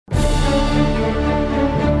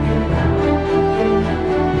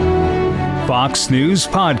Fox News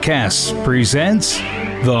Podcasts presents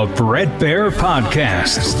the Bret Baier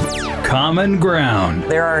Podcast, Common Ground.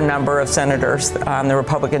 There are a number of senators on the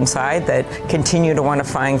Republican side that continue to want to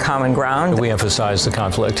find common ground. We emphasize the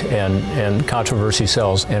conflict and controversy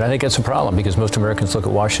sells, and I think that's a problem because most Americans look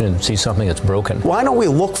at Washington and see something that's broken. Why don't we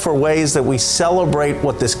look for ways that we celebrate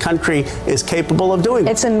what this country is capable of doing?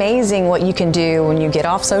 It's amazing what you can do when you get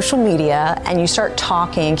off social media and you start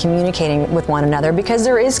talking and communicating with one another because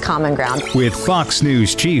there is common ground. With Fox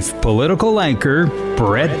News chief political anchor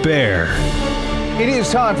Bret Baier. It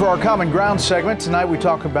is time for our Common Ground segment. Tonight we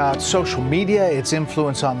talk about social media, its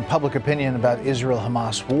influence on public opinion about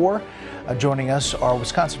Israel-Hamas war. Joining us are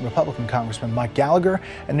Wisconsin Republican Congressman Mike Gallagher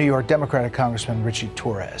and New York Democratic Congressman Richie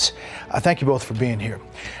Torres. Thank you both for being here.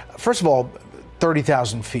 First of all,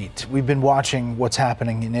 30,000 feet. We've been watching what's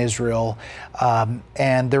happening in Israel,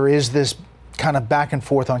 and there is this kind of back and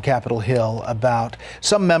forth on Capitol Hill about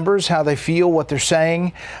some members, how they feel, what they're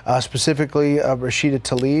saying, specifically Rashida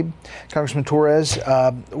Tlaib. Congressman Torres,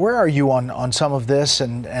 where are you on some of this,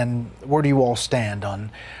 and where do you all stand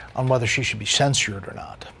on whether she should be censured or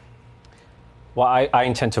not? Well, I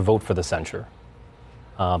intend to vote for the censure.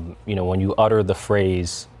 When you utter the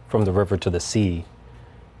phrase from the river to the sea,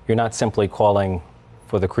 you're not simply calling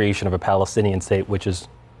for the creation of a Palestinian state, which is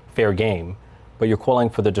fair game, but you're calling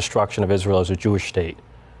for the destruction of Israel as a Jewish state,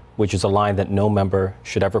 which is a line that no member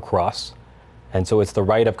should ever cross. And so it's the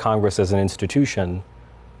right of Congress as an institution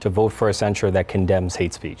to vote for a censure that condemns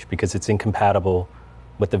hate speech because it's incompatible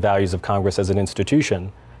with the values of Congress as an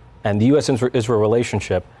institution. And the U.S.-Israel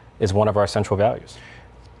relationship is one of our central values.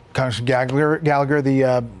 Congressman Gallagher,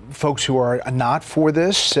 the folks who are not for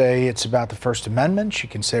this say it's about the First Amendment. She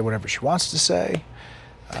can say whatever she wants to say.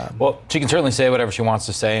 Well, she can certainly say whatever she wants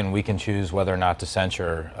to say, and we can choose whether or not to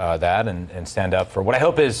censure that and stand up for what I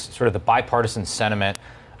hope is sort of the bipartisan sentiment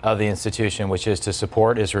of the institution, which is to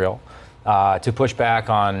support Israel, to push back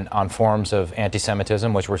on forms of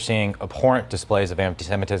anti-Semitism, which we're seeing abhorrent displays of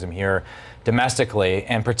anti-Semitism here domestically,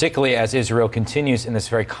 and particularly as Israel continues in this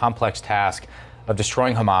very complex task of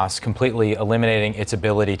destroying Hamas, completely eliminating its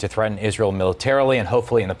ability to threaten Israel militarily, and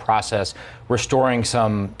hopefully in the process restoring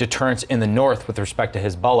some deterrence in the north with respect to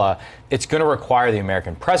Hezbollah. It's going to require the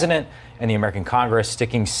American president and the American Congress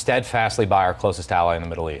sticking steadfastly by our closest ally in the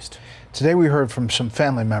Middle East. Today we heard from some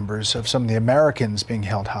family members of some of the Americans being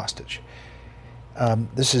held hostage.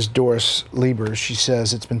 This is Doris Lieber. She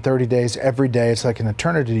says, it's been 30 days every day. It's like an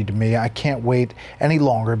eternity to me. I can't wait any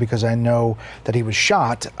longer because I know that he was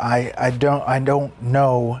shot. I don't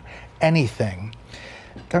know anything.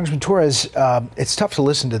 Congressman Torres, it's tough to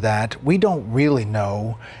listen to that. We don't really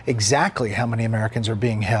know exactly how many Americans are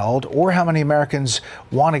being held or how many Americans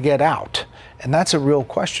want to get out. And that's a real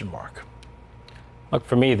question mark. Look,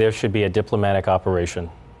 for me, there should be a diplomatic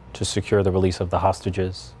operation to secure the release of the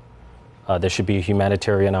hostages. There should be a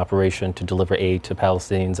humanitarian operation to deliver aid to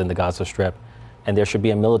Palestinians in the Gaza Strip. And there should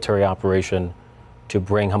be a military operation to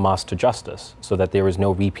bring Hamas to justice so that there is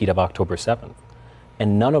no repeat of October 7th.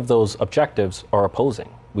 And none of those objectives are opposing.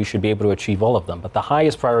 We should be able to achieve all of them. But the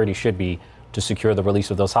highest priority should be to secure the release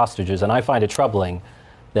of those hostages. And I find it troubling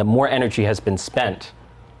that more energy has been spent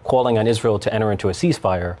calling on Israel to enter into a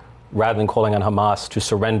ceasefire rather than calling on Hamas to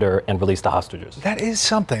surrender and release the hostages. That is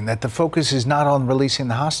something, that the focus is not on releasing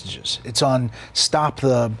the hostages. It's on stop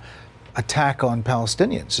the attack on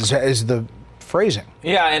Palestinians, is the phrasing.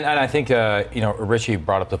 Yeah, and I think, Richie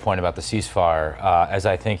brought up the point about the ceasefire, as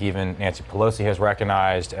I think even Nancy Pelosi has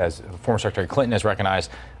recognized, as former Secretary Clinton has recognized,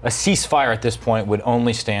 a ceasefire at this point would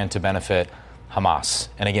only stand to benefit Hamas.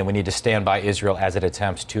 And again, we need to stand by Israel as it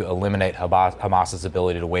attempts to eliminate Hamas's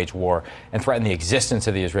ability to wage war and threaten the existence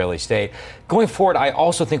of the Israeli state. Going forward, I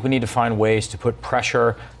also think we need to find ways to put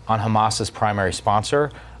pressure on Hamas's primary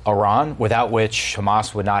sponsor, Iran, without which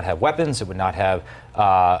Hamas would not have weapons, it would not have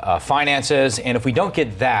finances. And if we don't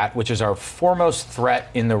get that, which is our foremost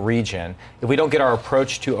threat in the region, if we don't get our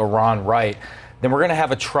approach to Iran right, then we're going to have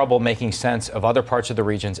a trouble making sense of other parts of the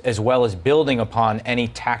regions, as well as building upon any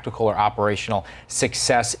tactical or operational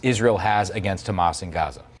success Israel has against Hamas in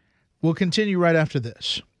Gaza. We'll continue right after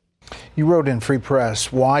this. You wrote in Free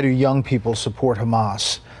Press, why do young people support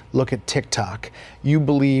Hamas? Look at TikTok. You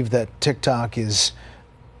believe that TikTok is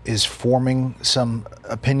forming some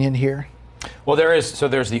opinion here? Well, there's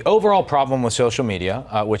the overall problem with social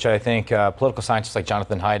media, which I think political scientists like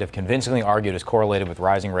Jonathan Haidt have convincingly argued is correlated with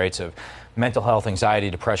rising rates of mental health, anxiety,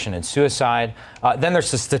 depression, and suicide. Then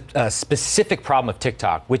there's a specific problem of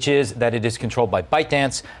TikTok, which is that it is controlled by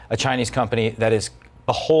ByteDance, a Chinese company that is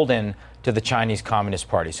beholden to the Chinese Communist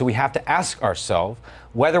Party. So we have to ask ourselves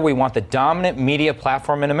whether we want the dominant media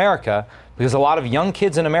platform in America, because a lot of young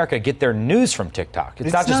kids in America get their news from TikTok.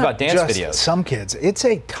 It's not just about dance videos. Some kids. It's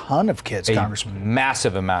a ton of kids, Congressman.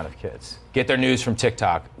 Massive amount of kids get their news from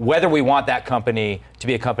TikTok, whether we want that company to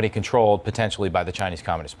be a company controlled potentially by the Chinese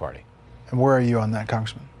Communist Party. And where are you on that,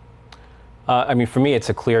 Congressman? I mean, for me, it's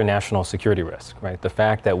a clear national security risk, right? The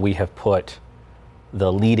fact that we have put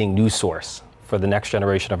the leading news source for the next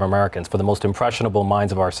generation of Americans, for the most impressionable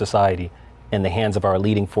minds of our society, in the hands of our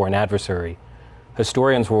leading foreign adversary,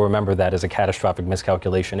 historians will remember that as a catastrophic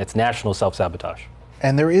miscalculation. It's national self-sabotage.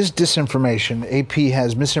 And there is disinformation. AP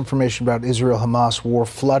has misinformation about Israel-Hamas war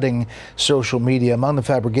flooding social media. Among the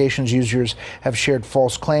fabrications, users have shared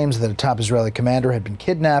false claims that a top Israeli commander had been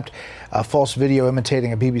kidnapped, a false video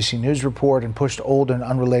imitating a BBC News report, and pushed old and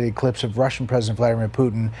unrelated clips of Russian President Vladimir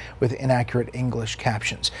Putin with inaccurate English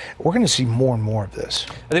captions. We're going to see more and more of this.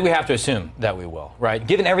 I think we have to assume that we will, right?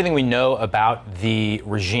 Given everything we know about the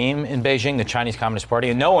regime in Beijing, the Chinese Communist Party,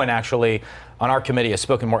 and no one actually on our committee has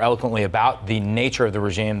spoken more eloquently about the nature of the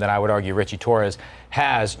regime than I would argue Richie Torres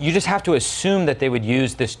has. You just have to assume that they would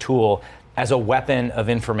use this tool as a weapon of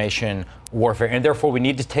information warfare. And therefore, we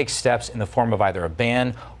need to take steps in the form of either a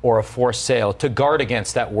ban or a forced sale to guard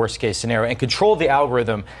against that worst case scenario. And control of the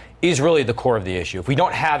algorithm is really the core of the issue. If we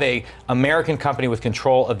don't have an American company with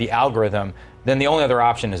control of the algorithm, then the only other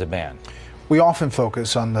option is a ban. We often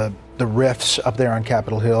focus on the rifts up there on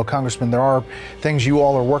Capitol Hill. Congressman, there are things you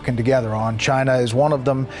all are working together on. China is one of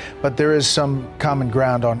them, but there is some common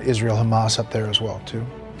ground on Israel-Hamas up there as well, too.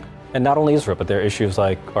 And not only Israel, but there are issues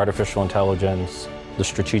like artificial intelligence, the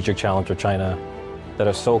strategic challenge of China, that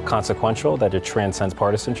are so consequential that it transcends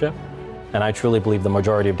partisanship. And I truly believe the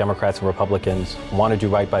majority of Democrats and Republicans want to do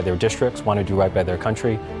right by their districts, want to do right by their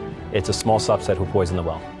country. It's a small subset who poison the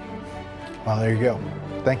well. Well, there you go.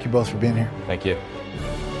 Thank you both for being here. Thank you.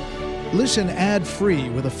 Listen ad-free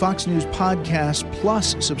with a Fox News Podcast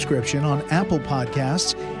Plus subscription on Apple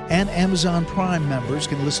Podcasts, and Amazon Prime members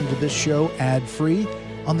can listen to this show ad-free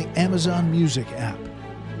on the Amazon Music app.